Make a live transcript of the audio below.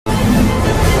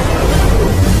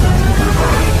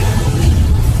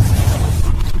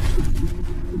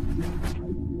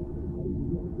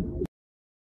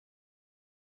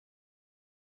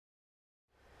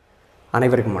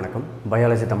அனைவருக்கும் வணக்கம்.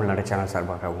 Biology Tamil Nadu channel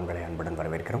சார்பாக உங்களை அன்புடன்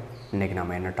வரவேற்கிறோம். இன்றைக்கி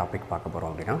நம்ம என்ன டாபிக் பார்க்க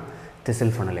போகிறோம் அப்படின்னா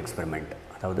thistle funnel எக்ஸ்பெரிமெண்ட்,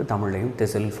 அதாவது தமிழ்லையும்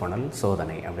thistle funnel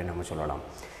சோதனை அப்படின்னு நம்ம சொல்லலாம்.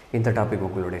 இந்த டாபிக்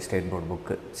உங்களுடைய ஸ்டேட் போர்ட்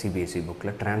புக்கு சிபிஎஸ்சி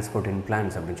புக்கில் டிரான்ஸ்போர்ட் இன்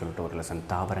பிளான்ஸ் அப்படின்னு சொல்லிட்டு ஒரு லெசன்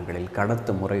தாவரங்களில்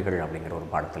கடத்து முறைகள் அப்படிங்கிற ஒரு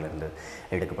பாடத்திலிருந்து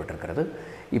எடுக்கப்பட்டிருக்கிறது.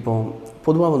 இப்போது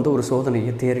பொதுவாக ஒரு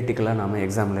சோதனையை தியரிட்டிக்கலாக நாம்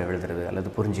எக்ஸாமில் எழுதுறது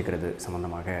அல்லது புரிஞ்சிக்கிறது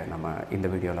சம்மந்தமாக நம்ம இந்த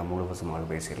வீடியோவில் முழுவதுமாக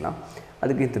பேசிடலாம்.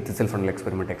 அதுக்கு இந்த thistle funnel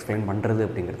எக்ஸ்பெரிமெண்ட் எக்ஸ்பிளைன் பண்ணுறது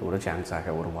அப்படிங்கிறது ஒரு சான்ஸாக,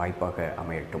 ஒரு வாய்ப்பாக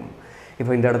அமையட்டும்.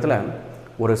 இப்போ இந்த இடத்துல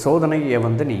ஒரு சோதனையை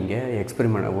நீங்கள்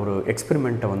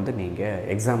எக்ஸ்பெரிமெண்ட்டை நீங்கள்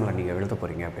எக்ஸாமில் நீங்கள் எழுத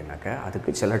போகிறீங்க அப்படின்னாக்கா அதுக்கு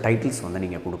சில டைட்டில்ஸ்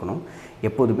நீங்கள் கொடுக்கணும்.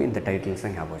 எப்போதுமே இந்த டைட்டில்ஸை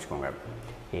ஞாபகம் வச்சுக்கோங்க.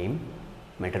 Aim,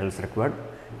 materials required.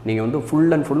 நீங்கள்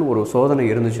ஃபுல் அண்ட் ஃபுல் ஒரு சோதனை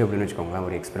இருந்துச்சு அப்படின்னு வச்சுக்கோங்களேன்,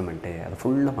 ஒரு எக்ஸ்பெரிமெண்ட்டு, அதை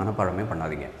ஃபுல்லாக மனப்பாடமே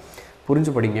பண்ணாதீங்க.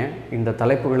 புரிஞ்சு படிங்க. இந்த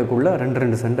தலைப்புகளுக்குள்ளே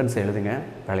ரெண்டு சென்டென்ஸ் எழுதுங்க,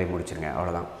 வேலையை முடிச்சிருங்க,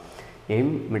 அவ்வளோதான்.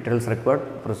 Aim, materials required,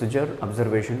 procedure,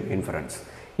 observation, inference.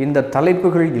 இந்த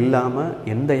தலைப்புகள் இல்லாமல்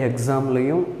எந்த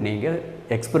எக்ஸாம்லேயும் நீங்கள்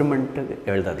எக்ஸ்பெரிமெண்ட்டு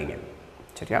எழுதாதீங்க,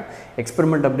 சரியா?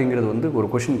 எக்ஸ்பெரிமெண்ட் அப்படிங்கிறது ஒரு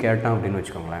கொஷின் கேட்டான் அப்படின்னு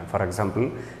வச்சுக்கோங்களேன். For example,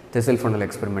 thistle funnel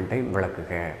எக்ஸ்பெரிமெண்ட்டை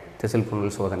விளக்குக, thistle funnel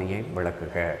சோதனையை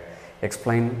விளக்குக,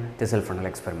 explain thistle funnel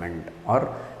experiment, R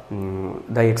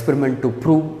the experiment to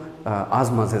prove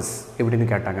osmosis இப்படின்னு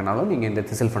கேட்டாங்கனாலும் நீங்கள் இந்த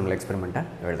thistle funnel எக்ஸ்பெரிமெண்ட்டை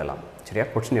எழுதலாம், சரியா?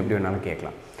 கொஷின் எப்படி வேணாலும்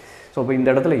கேட்கலாம். ஸோ இப்போ இந்த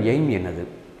இடத்துல எய்ம் என்னது?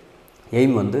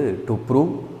 எய்ம் டு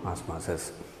ப்ரூவ் ஆஸ்மாசிஸ்,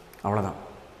 அவ்வளோதான்,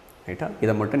 ரைட்டா?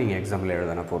 இதை மட்டும் நீங்கள் எக்ஸாம்பிள்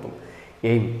எழுதினா போதும்.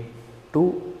 Aim to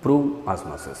prove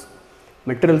osmosis.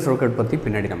 Materials record பற்றி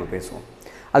பின்னாடி நம்ம பேசுவோம்.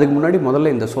 அதுக்கு முன்னாடி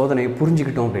முதல்ல இந்த சோதனையை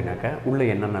புரிஞ்சுக்கிட்டோம் அப்படின்னாக்கா உள்ளே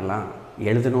என்னென்னலாம்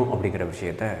எழுதணும் அப்படிங்கிற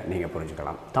விஷயத்தை நீங்கள்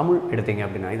புரிஞ்சுக்கலாம். தமிழ் எடுத்தீங்க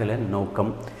அப்படின்னா இதில்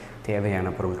நோக்கம், தேவையான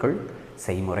பொருட்கள்,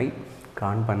 செய்முறை,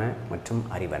 காண்பன மற்றும்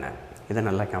அறிவன, இதை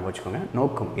நல்லா ஞாபகம் வச்சுக்கோங்க.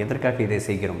 நோக்கம், எதற்காக இதை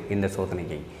செய்கிறோம்? இந்த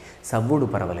சோதனையை சவ்வூடு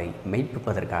பரவலை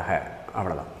மெய்ப்பிப்பதற்காக,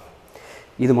 அவ்வளோதான்.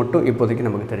 இது மட்டும் இப்போதைக்கு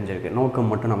நமக்கு தெரிஞ்சிருக்கு. நோக்கம்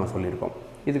மட்டும் நம்ம சொல்லியிருக்கோம்.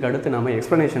 இதுக்கு அடுத்து நம்ம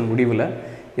எக்ஸ்ப்ளனேஷன் முடிவில்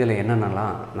இதில்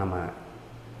என்னென்னலாம் நம்ம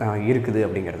இருக்குது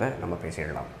அப்படிங்கிறத நம்ம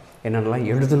பேசிடலாம். என்னென்னலாம்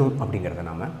எழுதணும் அப்படிங்கிறத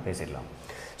நம்ம பேசிடலாம்.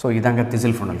 ஸோ இதாங்க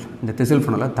thistle funnel. இந்த thistle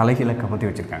funnel தலைகீழ கமத்தி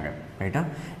வச்சுருக்காங்க, ரைட்டா?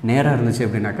 நேராக இருந்துச்சு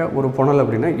அப்படின்னாக்கா ஒரு புனல்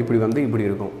அப்படின்னா இப்படி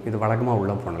இருக்கும். இது வழக்கமாக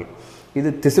உள்ள புனல். இது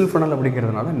thistle funnel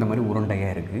அப்படிங்கிறதுனால இந்த மாதிரி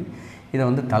உருண்டையாக இருக்குது.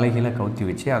 இதை தலைகீழ கவுத்தி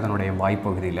வச்சு அதனுடைய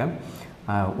வாய்ப்பகுதியில்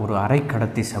ஒரு அரை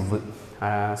கடத்தி சவ்வு,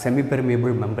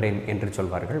 செமிபெர்மியபிள் மெம்பரேன் என்று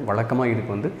சொல்வார்கள். வழக்கமாக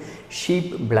இதுக்கு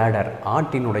ஷீப் பிளாடர்,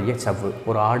 ஆட்டினுடைய சவ்வு.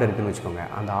 ஒரு ஆடு இருக்குதுன்னு வச்சுக்கோங்க,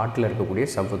 அந்த ஆட்டில் இருக்கக்கூடிய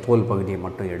சவ்வு தோல் பகுதியை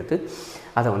மட்டும் எடுத்து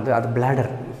அதை அது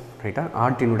பிளாடர், ரைட்டா?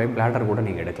 ஆட்டினுடைய பிளாடர் கூட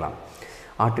நீங்கள் எடுக்கலாம்.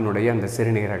 ஆட்டினுடைய அந்த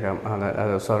சிறுநீரகம்,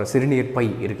 அந்த சிறுநீர் பை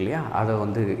இருக்கு இல்லையா, அதை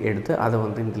எடுத்து அதை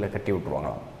இதில் கட்டி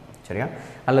விட்டுருவாங்களாம், சரியா?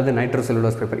 அல்லது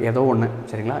நைட்ரோசெல்லுலோஸ் பேப்பர், ஏதோ ஒன்று,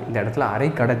 சரிங்களா? இந்த இடத்துல அரை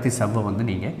கடத்தி சவ்வை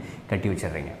நீங்கள் கட்டி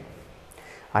வச்சிடுறீங்க.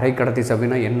 அரை கடத்தி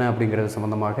சவ்வினா என்ன அப்படிங்கிறது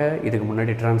சம்மந்தமாக இதுக்கு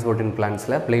முன்னாடி டிரான்ஸ்போர்ட் இன்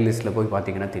பிளான்ஸில் ப்ளேலிஸ்ட்டில் போய்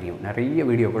பார்த்தீங்கன்னா தெரியும். நிறைய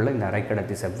வீடியோக்களில் இந்த அரை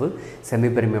கடத்தி சவ்வு,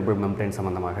 செமிபெர்மியபிள் மெம்பரேன்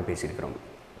சம்மந்தமாக பேசியிருக்கிறோம்.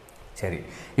 சரி,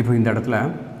 இப்போ இந்த இடத்துல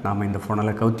நாம் இந்த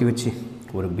ஃபுனலை கவுத்தி வச்சு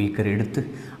ஒரு பீக்கர் எடுத்து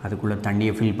அதுக்குள்ளே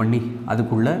தண்ணியை ஃபில் பண்ணி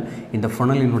அதுக்குள்ளே இந்த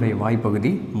ஃபுனலினுடைய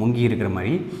வாய்ப்பகுதி முங்கி இருக்கிற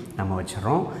மாதிரி நம்ம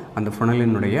வச்சிடறோம். அந்த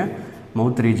ஃபுனலினுடைய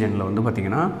மவுத் ரீஜனில்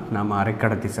பார்த்திங்கன்னா நம்ம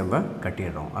அரைக்கடத்தி சவ்வை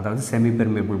கட்டிடுறோம். அதாவது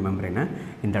செமிபெர்மியபிள் மெம்பரேனை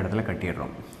இந்த இடத்துல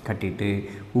கட்டிடுறோம். கட்டிட்டு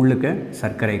உள்ளுக்க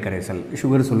சர்க்கரை கரைசல்,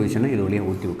 சுகர் சொல்யூஷனை இது வழியாக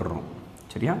ஊற்றி விட்டுறோம்,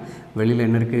 சரியா? வெளியில்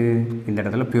என்ன இருக்குது? இந்த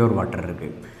இடத்துல பியூர் வாட்டர்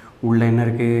இருக்குது. உள்ளே என்ன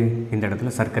இருக்குது? இந்த இடத்துல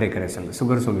சர்க்கரை கரைசல்,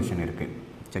 சுகர் சொல்யூஷன் இருக்குது,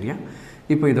 சரியா?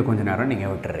 இப்போ இதை கொஞ்சம் நேரம்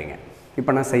நீங்கள் விட்டுறீங்க.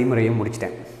 இப்போ நான் செய்முறையை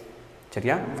முடிச்சிட்டேன்,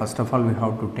 சரியா? First of all we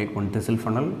have to take one thistle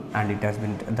funnel and it has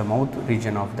been, the mouth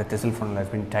region of the thistle funnel has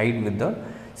been tied with the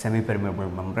semi-permeable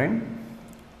membrane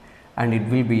and it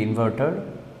will be inverted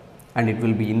and it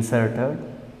will be inserted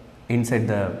inside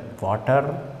the water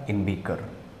in beaker.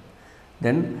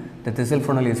 Then the thistle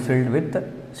funnel is filled with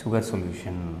sugar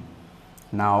solution.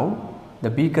 Now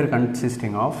the beaker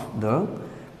consisting of the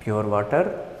pure water,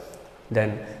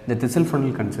 then the thistle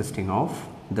funnel consisting of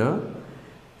the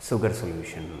sugar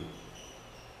solution.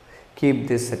 Keep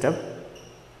this setup,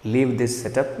 leave this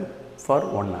setup for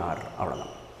 1 hour,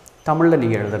 அவ்வளோதான். தமிழில்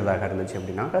நீங்கள் எழுதுறதாக இருந்துச்சு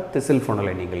அப்படின்னாக்கா thistle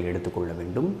funnel-ஐ நீங்கள் எடுத்துக்கொள்ள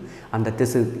வேண்டும். அந்த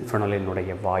thistle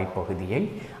funnel-இனுடைய வாய்ப்பகுதியை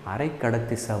அரை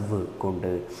கடத்தி சவ்வு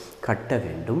கொண்டு கட்ட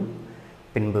வேண்டும்.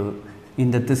 பின்பு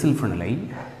இந்த thistle funnel-ஐ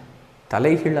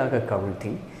தலைகீழாக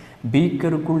கவிழ்த்தி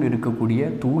பீக்கருக்குள் இருக்கக்கூடிய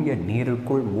தூய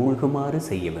நீருக்குள் மூழ்குமாறு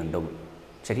செய்ய வேண்டும்,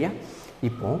 சரியா?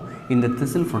 இப்போது இந்த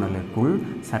thistle funnel-க்குள்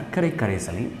சர்க்கரை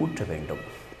கரைசலை ஊற்ற வேண்டும்.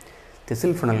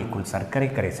 thistle funnel-க்குள் சர்க்கரை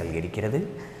கரைசல் இருக்கிறது.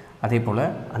 அதே போல்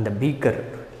அந்த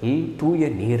பீக்கரில் தூய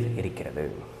நீர் இருக்கிறது.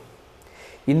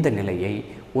 இந்த நிலையை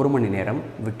 1 மணி நேரம்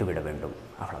விட்டுவிட வேண்டும்,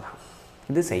 அவ்வளோதான்.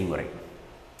 இது செய்முறை,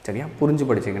 சரியா? புரிஞ்சு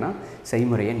படிச்சிங்கன்னா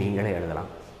செய்முறையை நீங்களே எழுதலாம்,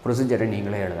 ப்ரொசீஜரை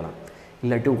நீங்களே எழுதலாம்.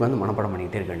 இல்லாட்டி உட்காந்து மனப்பாடம்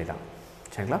பண்ணிக்கிட்டே இருக்க வேண்டியதான்.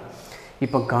 சரிங்களா?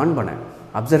 இப்போ காண்பனை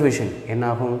அப்சர்வேஷன்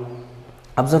என்னாகும்?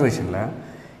 அப்சர்வேஷனில்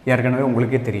ஏற்கனவே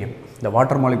உங்களுக்கே தெரியும், the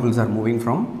water molecules are moving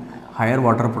from higher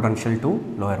water potential to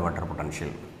lower water potential,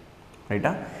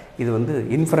 ரைட்டா? இது வந்து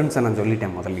இன்ஃபரன்ஸை நான்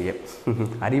சொல்லிட்டேன் முதல்லையே,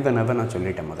 அறிவனவை நான்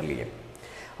சொல்லிட்டேன் முதல்லையே.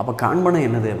 அப்போ காண்பனை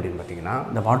என்னது அப்படின்னு பார்த்தீங்கன்னா,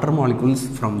 the water molecules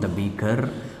from the beaker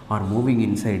are moving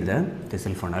inside the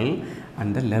thistle funnel and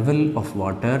the level of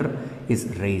water is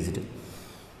raised.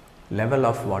 Level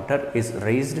of water is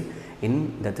raised in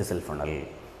the thistle funnel.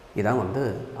 இதான் வந்து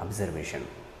அப்சர்வேஷன்,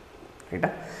 ரைட்டா?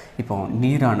 இப்போ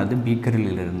நீரானது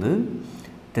பீக்கரிலிருந்து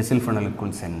திசில்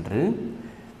ஃபனலுக்குள் சென்று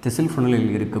திசில் ஃபனலில்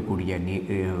இருக்கக்கூடிய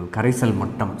கரைசல்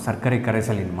மட்டம், சர்க்கரை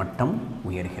கரைசலின் மட்டம்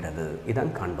உயர்கிறது.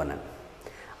 இதான் காண்பனை.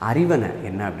 அறிவனை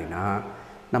என்ன அப்படின்னா,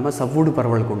 நம்ம சவ்வூடு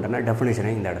பரவலுக்கு உண்டான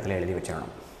டெஃபினேஷனை இந்த இடத்துல எழுதி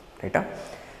வச்சிடணும், ரைட்டா?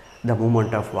 The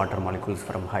movement of water molecules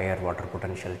from higher water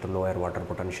potential to lower water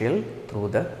potential through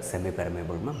the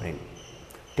semi-permeable membrane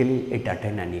till it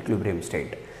attain an equilibrium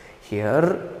state. Here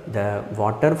the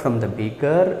water from the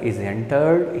beaker is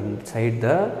entered inside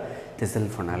the thistle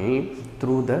funnel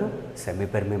through the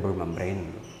semi-permeable membrane.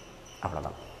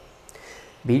 அவ்வளோதான்.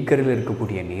 பீக்கரில்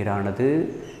இருக்கக்கூடிய நீரானது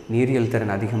நீரியல்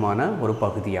திறன் அதிகமான ஒரு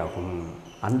பகுதியாகும்.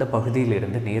 அந்த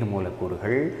பகுதியிலிருந்து நீர்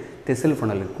மூலக்கூறுகள் திசில்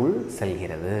ஃபனலுக்குள்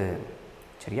செல்கிறது.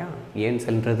 சரியா? ஏன்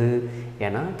செல்கிறது?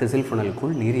 ஏன்னா திசில்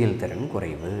ஃபனலுக்குள் நீரியல் திறன்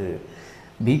குறைவு,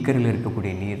 பீக்கரில்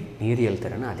இருக்கக்கூடிய நீரியல்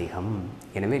திறன் அதிகம்.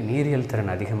 எனவே நீரியல்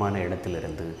திறன் அதிகமான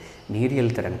இடத்திலிருந்து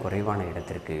நீரியல் திறன் குறைவான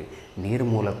இடத்திற்கு நீர்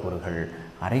மூலக்கூறுகள்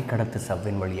அரைக்கடத்து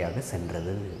சவ்வின் வழியாக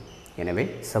சென்றது. எனவே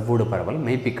சவ்வூடு பரவல்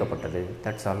மெய்ப்பிக்கப்பட்டது.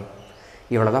 That's all.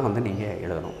 இவ்வளோ தான் வந்து நீங்கள்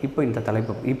எழுதணும். இப்போ இந்த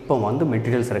தலைப்பு, இப்போ வந்து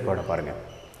மெட்டீரியல்ஸ் ரெக்கார்டை பாருங்கள்.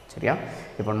 சரியா?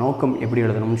 இப்போ நோக்கம் எப்படி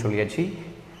எழுதணும்னு சொல்லியாச்சு,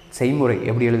 செய்முறை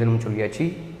எப்படி எழுதணும்னு சொல்லியாச்சு,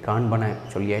 காண்பனை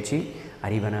சொல்லியாச்சு,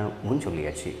 அறிவனவும்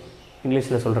சொல்லியாச்சு.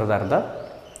 இங்கிலீஷில் சொல்கிறதா இருந்தால்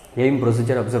aim,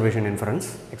 procedure, observation, inference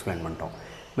explain பண்ணிட்டோம்.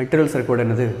 மெட்டீரியல்ஸ் ரெக்கார்டு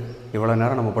என்னது? இவ்வளோ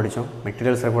நேரம் நம்ம படித்தோம்.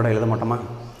 மெட்டீரியல்ஸ் ரெக்கார்டை எழுத மாட்டோமா?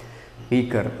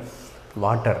 பீக்கர்,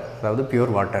 வாட்டர், அதாவது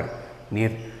பியூர் வாட்டர்,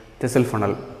 நீர், திசில்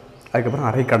ஃபனல், அதுக்கப்புறம்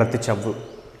அரை கடத்து சவ்வு,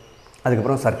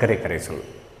 அதுக்கப்புறம் சர்க்கரை கரைசல்.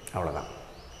 அவ்வளோதான்.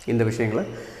 இந்த விஷயங்களை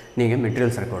நீங்கள்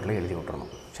மெட்டீரியல்ஸ் ரெக்கார்டில் எழுதி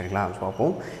விட்டுறணும். சரிங்களா? ஸோ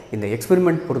அப்போது இந்த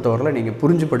எக்ஸ்பெரிமெண்ட் பொறுத்தவரையில் நீங்கள்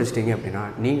புரிஞ்சு படிச்சிட்டிங்க அப்படின்னா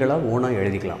நீங்களாக ஓனாக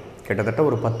எழுதிக்கலாம். கிட்டத்தட்ட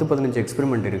ஒரு 10-15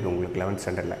 எக்ஸ்பெரிமெண்ட் இருக்குது உங்களுக்கு 11th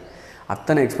ஸ்டாண்டர்டில்.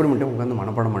 அத்தனை எக்ஸ்பெரிமெண்ட்டும் உட்காந்து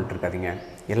மனப்பாடம் பண்ணிட்டுருக்காதீங்க.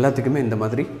 எல்லாத்துக்குமே இந்த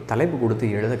மாதிரி தலைப்பு கொடுத்து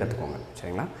எழுத கற்றுக்கோங்க.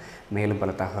 சரிங்களா? மேலும்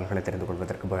பல தகவல்களை தெரிந்து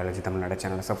கொள்வதற்கு பயாலஜி தமிழ்நாடு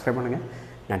சேனலை சப்ஸ்கிரைப் பண்ணுங்கள்.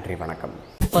 நன்றி, வணக்கம்.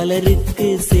 பலருக்கு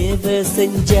சேவை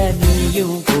செஞ்ச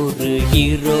நீயும் ஒரு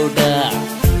ஹீரோடா.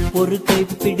 ஒரு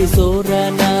கைப்பிடி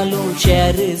சோறானாலும்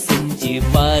ஷேர் செஞ்சு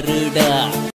பாருடா.